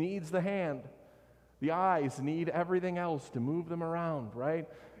needs the hand. The eyes need everything else to move them around, right?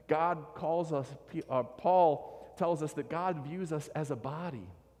 God calls us, Paul tells us that God views us as a body.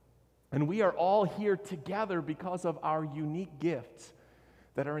 And we are all here together because of our unique gifts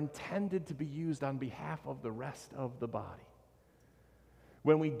that are intended to be used on behalf of the rest of the body.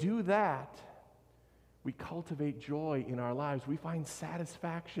 When we do that, we cultivate joy in our lives. We find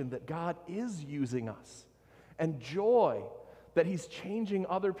satisfaction that God is using us, and joy that He's changing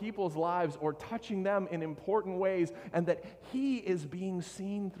other people's lives or touching them in important ways, and that He is being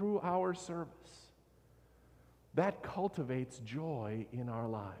seen through our service. That cultivates joy in our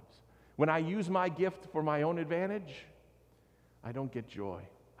lives. When I use my gift for my own advantage, I don't get joy.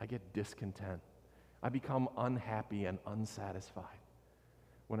 I get discontent. I become unhappy and unsatisfied.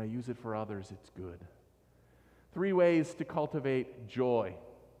 When I use it for others, it's good. 3 ways to cultivate joy.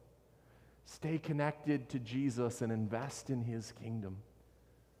 Stay connected to Jesus and invest in His kingdom.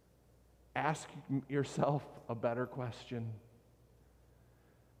 Ask yourself a better question.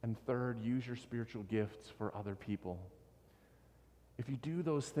 And third, use your spiritual gifts for other people. If you do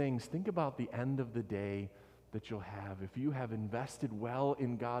those things, think about the end of the day that you'll have. If you have invested well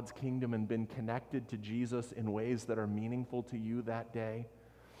in God's kingdom and been connected to Jesus in ways that are meaningful to you that day,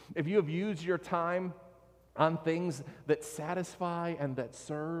 if you have used your time on things that satisfy and that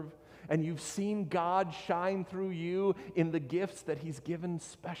serve, and you've seen God shine through you in the gifts that He's given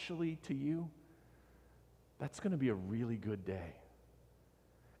specially to you, that's going to be a really good day.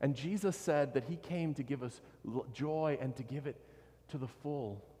 And Jesus said that He came to give us joy and to give it to the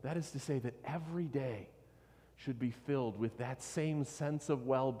full. That is to say that every day should be filled with that same sense of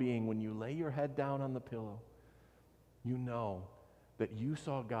well-being. When you lay your head down on the pillow, you know that you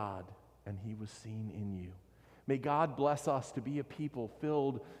saw God and He was seen in you. May God bless us to be a people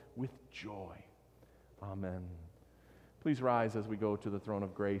filled with joy. Amen. Please rise as we go to the throne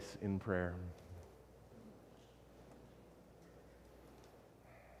of grace in prayer.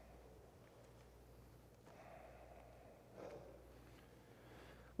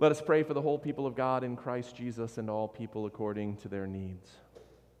 Let us pray for the whole people of God in Christ Jesus and all people according to their needs.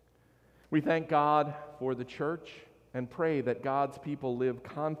 We thank God for the church and pray that God's people live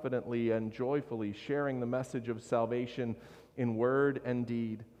confidently and joyfully, sharing the message of salvation in word and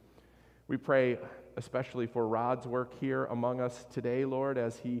deed. We pray especially for Rod's work here among us today, Lord,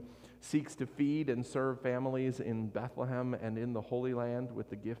 as he seeks to feed and serve families in Bethlehem and in the Holy Land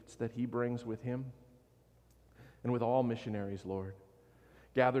with the gifts that he brings with him, and with all missionaries, Lord.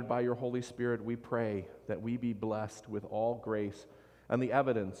 Gathered by your Holy Spirit, we pray that we be blessed with all grace and the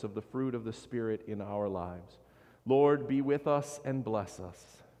evidence of the fruit of the Spirit in our lives. Lord, be with us and bless us.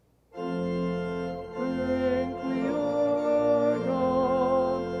 Thank we are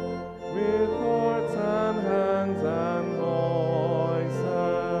God, with hearts and hands and voices.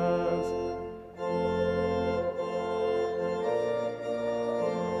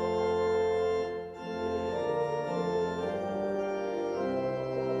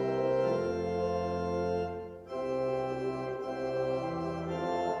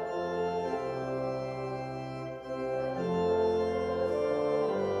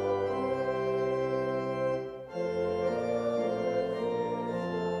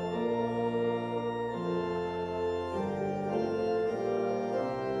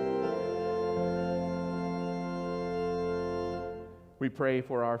 We pray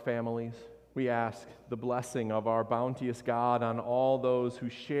for our families. We ask the blessing of our bounteous God on all those who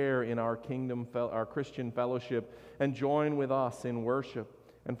share in our kingdom, our Christian fellowship, and join with us in worship,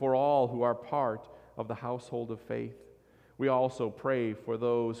 and for all who are part of the household of faith. We also pray for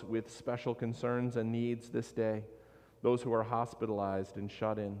those with special concerns and needs this day, those who are hospitalized and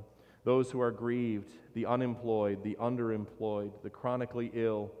shut in, those who are grieved, the unemployed, the underemployed, the chronically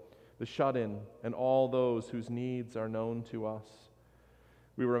ill, the shut in, and all those whose needs are known to us.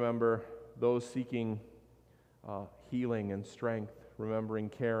 We remember those seeking healing and strength, remembering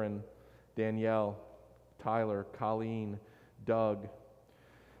Karen, Danielle, Tyler, Colleen, Doug,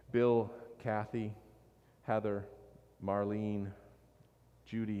 Bill, Kathy, Heather, Marlene,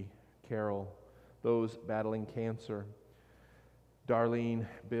 Judy, Carol, those battling cancer, Darlene,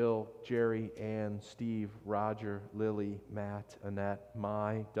 Bill, Jerry, Ann, Steve, Roger, Lily, Matt, Annette,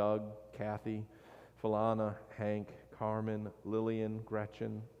 Mai, Doug, Kathy, Falana, Hank, Carmen, Lillian,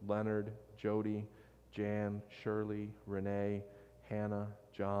 Gretchen, Leonard, Jody, Jan, Shirley, Renee, Hannah,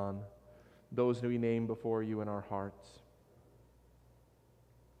 John, those who we name before you in our hearts.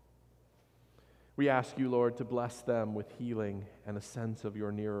 We ask you, Lord, to bless them with healing and a sense of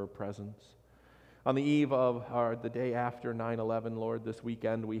your nearer presence. On the eve of the day after 9/11, Lord, this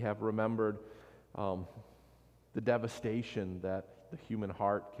weekend we have remembered the devastation that the human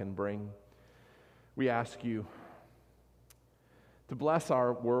heart can bring. We ask you to bless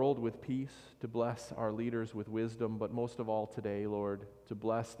our world with peace, to bless our leaders with wisdom, but most of all today, Lord, to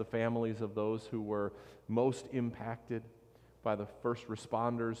bless the families of those who were most impacted by the first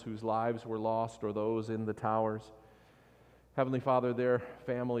responders whose lives were lost or those in the towers. Heavenly Father, their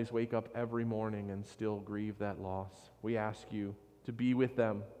families wake up every morning and still grieve that loss. We ask you to be with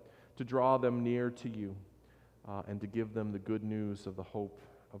them, to draw them near to you, and to give them the good news of the hope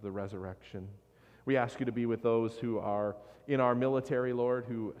of the resurrection. We ask you to be with those who are in our military, Lord,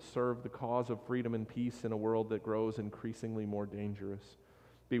 who serve the cause of freedom and peace in a world that grows increasingly more dangerous.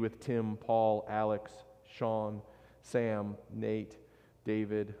 Be with Tim, Paul, Alex, Sean, Sam, Nate,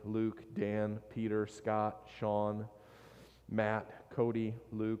 David, Luke, Dan, Peter, Scott, Sean, Matt, Cody,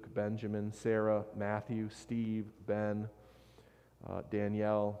 Luke, Benjamin, Sarah, Matthew, Steve, Ben,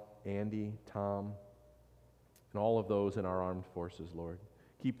 Danielle, Andy, Tom, and all of those in our armed forces, Lord.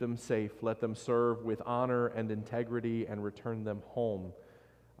 Keep them safe. Let them serve with honor and integrity and return them home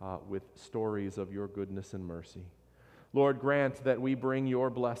with stories of your goodness and mercy. Lord, grant that we bring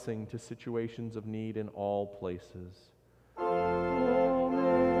your blessing to situations of need in all places.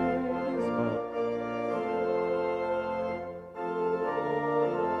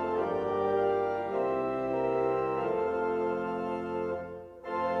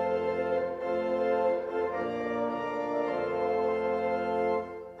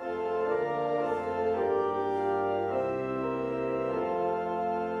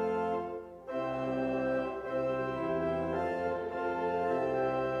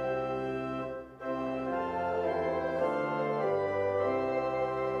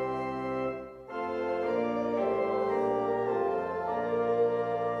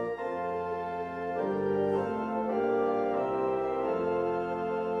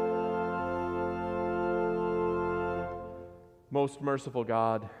 Most merciful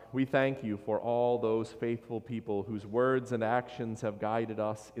God, we thank you for all those faithful people whose words and actions have guided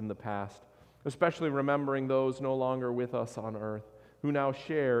us in the past, especially remembering those no longer with us on earth, who now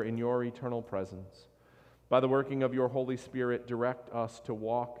share in your eternal presence. By the working of your Holy Spirit, direct us to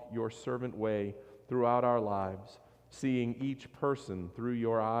walk your servant way throughout our lives, seeing each person through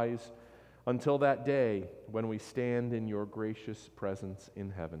your eyes, until that day when we stand in your gracious presence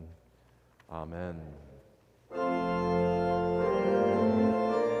in heaven. Amen.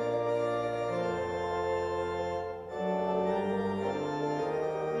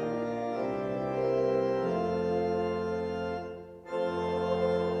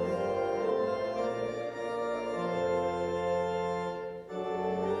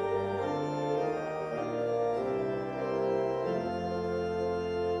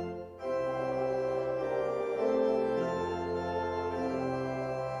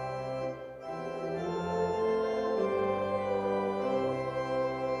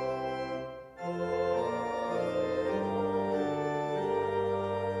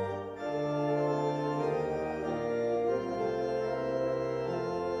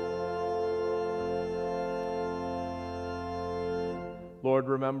 Lord,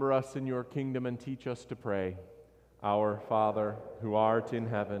 remember us in your kingdom and teach us to pray. Our Father, who art in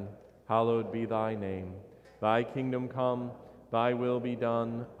heaven, hallowed be thy name. Thy kingdom come, thy will be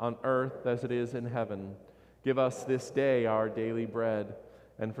done, on earth as it is in heaven. Give us this day our daily bread,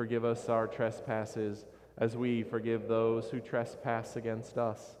 and forgive us our trespasses, as we forgive those who trespass against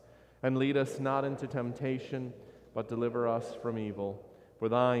us. And lead us not into temptation, but deliver us from evil. For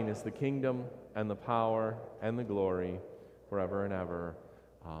thine is the kingdom, and the power, and the glory, forever and ever.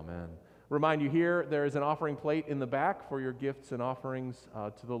 Amen. Remind you here, there is an offering plate in the back for your gifts and offerings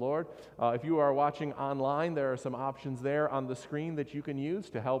to the Lord. If you are watching online, there are some options there on the screen that you can use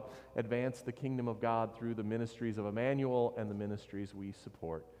to help advance the kingdom of God through the ministries of Immanuel and the ministries we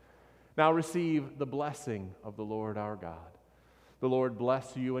support. Now receive the blessing of the Lord our God. The Lord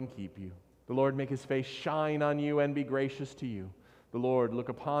bless you and keep you. The Lord make his face shine on you and be gracious to you. The Lord look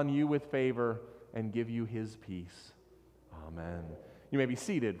upon you with favor and give you his peace. Amen. You may be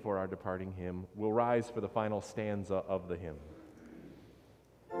seated for our departing hymn. We'll rise for the final stanza of the hymn.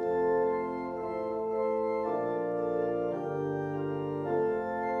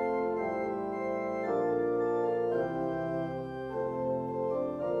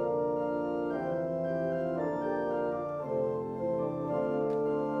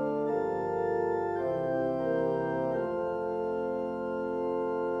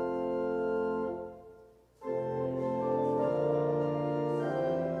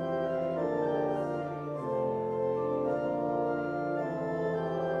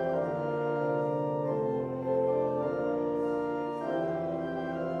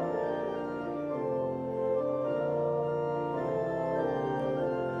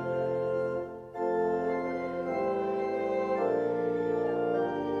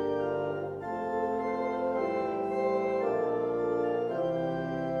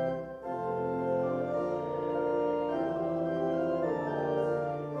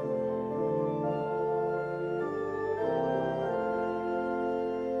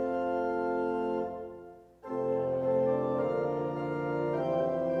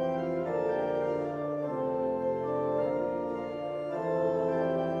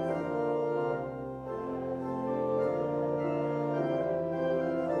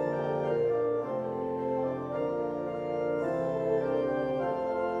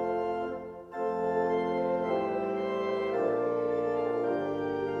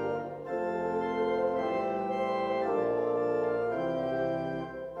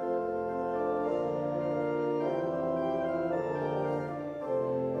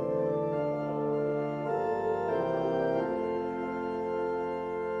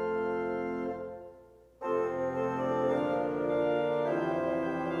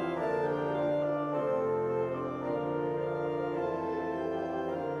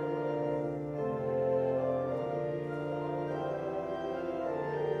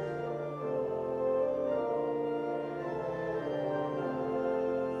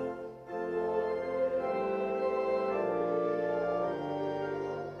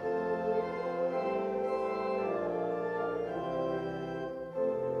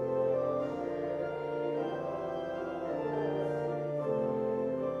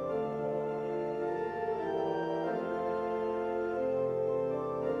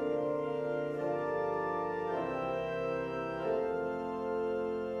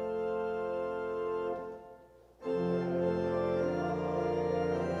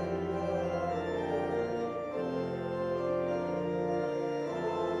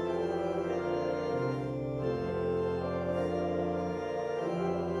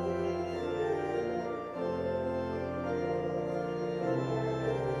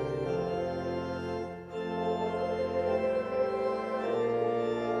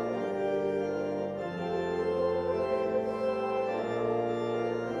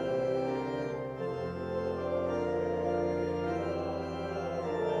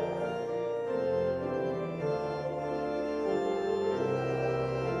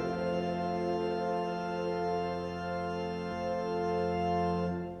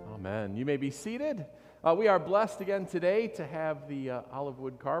 You may be seated. We are blessed again today to have the olive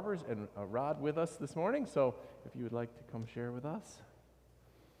wood carvers and Rod with us this morning. So if you would like to come share with us.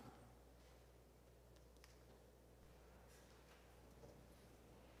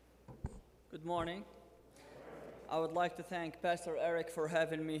 Good morning. I would like to thank Pastor Eric for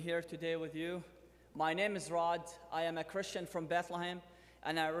having me here today with you. My name is Rod. I am a Christian from Bethlehem,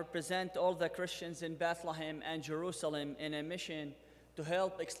 and I represent all the Christians in Bethlehem and Jerusalem in a mission to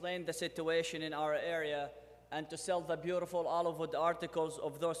help explain the situation in our area and to sell the beautiful olive wood articles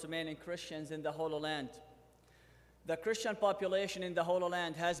of those remaining Christians in the Holy Land. The Christian population in the Holy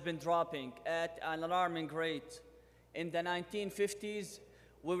Land has been dropping at an alarming rate. In the 1950s,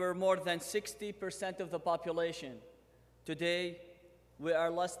 we were more than 60% of the population. Today, we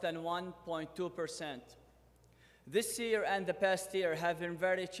are less than 1.2%. This year and the past year have been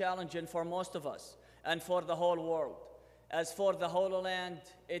very challenging for most of us and for the whole world. As for the Holy Land,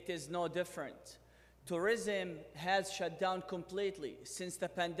 it is no different. Tourism has shut down completely since the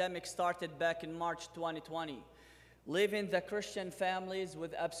pandemic started back in March 2020, leaving the Christian families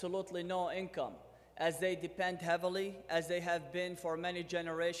with absolutely no income, as they depend heavily, as they have been for many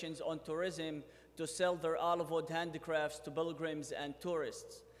generations, on tourism to sell their olive wood handicrafts to pilgrims and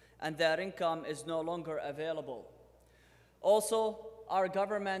tourists, and their income is no longer available. Also, our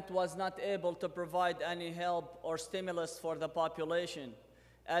government was not able to provide any help or stimulus for the population.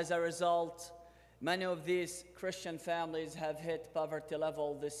 As a result, many of these Christian families have hit poverty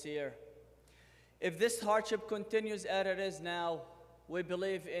level this year. If this hardship continues as it is now, we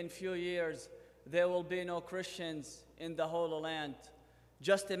believe in few years there will be no Christians in the Holy Land.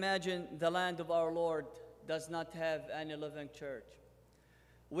 Just imagine the land of our Lord does not have any living church.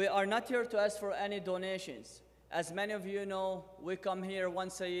 We are not here to ask for any donations. As many of you know, we come here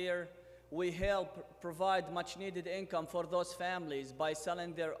once a year. We help provide much needed income for those families by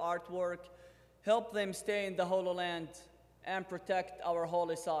selling their artwork, help them stay in the Holy Land, and protect our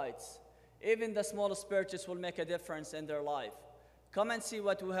holy sites. Even the smallest purchase will make a difference in their life. Come and see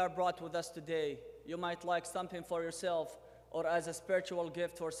what we have brought with us today. You might like something for yourself or as a spiritual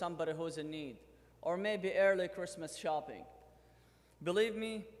gift for somebody who's in need, or maybe early Christmas shopping. Believe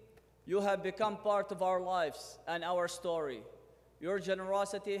me, you have become part of our lives and our story. Your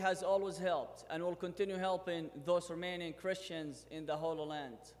generosity has always helped and will continue helping those remaining Christians in the Holy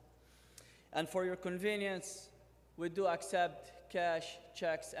Land. And for your convenience, we do accept cash,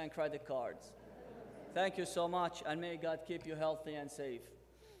 checks, and credit cards. Thank you so much, and may God keep you healthy and safe.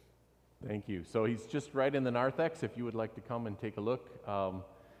 Thank you. So he's just right in the narthex. If you would like to come and take a look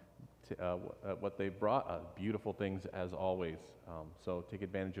at what they've brought, beautiful things as always. So take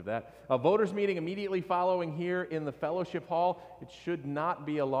advantage of that. A voters meeting immediately following here in the fellowship hall. It should not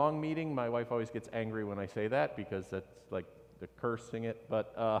be a long meeting. My wife always gets angry when I say that because that's like the cursing it.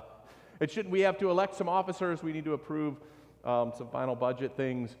 But it shouldn't. We have to elect some officers. We need to approve some final budget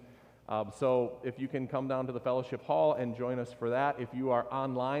things. So if you can come down to the fellowship hall and join us for that. If you are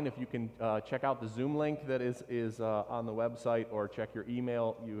online, if you can check out the Zoom link that is on the website, or check your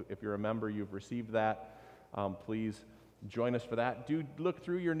email. If you're a member, you've received that. Please join us for that. Do look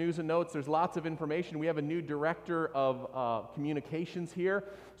through your news and notes. There's lots of information. We have a new director of communications here,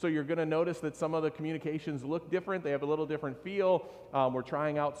 so you're going to notice that some of the communications look different. They have a little different feel. We're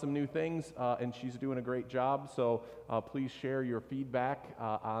trying out some new things, and she's doing a great job. So please share your feedback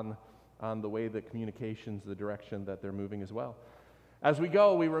on the way that communications, the direction that they're moving as well. As we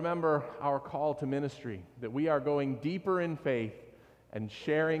go, we remember our call to ministry, that we are going deeper in faith and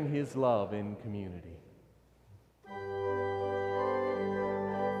sharing His love in community.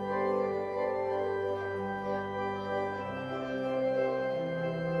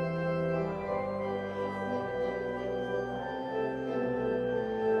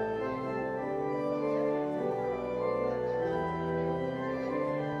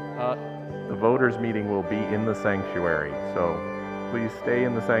 The voters' meeting will be in the sanctuary, so please stay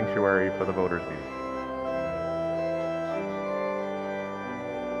in the sanctuary for the voters' meeting.